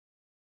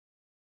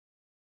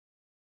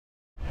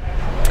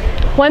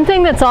One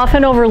thing that's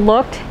often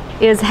overlooked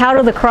is how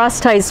do the cross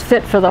ties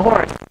fit for the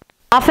horse.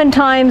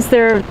 Oftentimes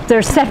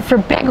they're set for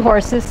big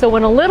horses, so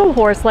when a little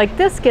horse like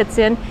this gets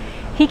in,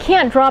 he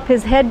can't drop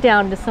his head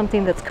down to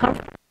something that's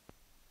comfortable.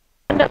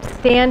 They end up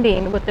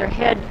standing with their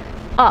head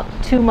up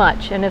too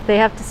much, and if they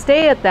have to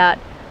stay at that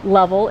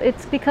level, it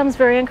becomes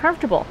very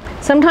uncomfortable.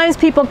 Sometimes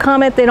people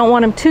comment they don't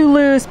want them too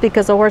loose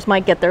because a horse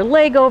might get their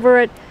leg over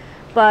it,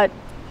 but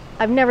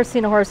I've never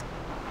seen a horse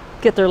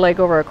get their leg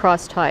over a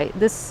cross tie.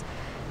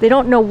 They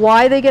don't know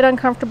why they get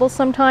uncomfortable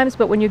sometimes,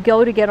 but when you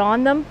go to get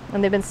on them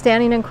and they've been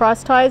standing in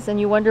cross ties and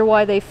you wonder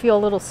why they feel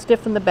a little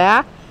stiff in the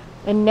back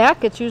and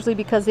neck, it's usually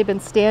because they've been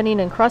standing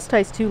in cross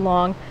ties too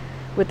long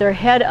with their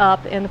head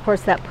up, and of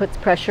course that puts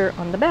pressure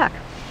on the back.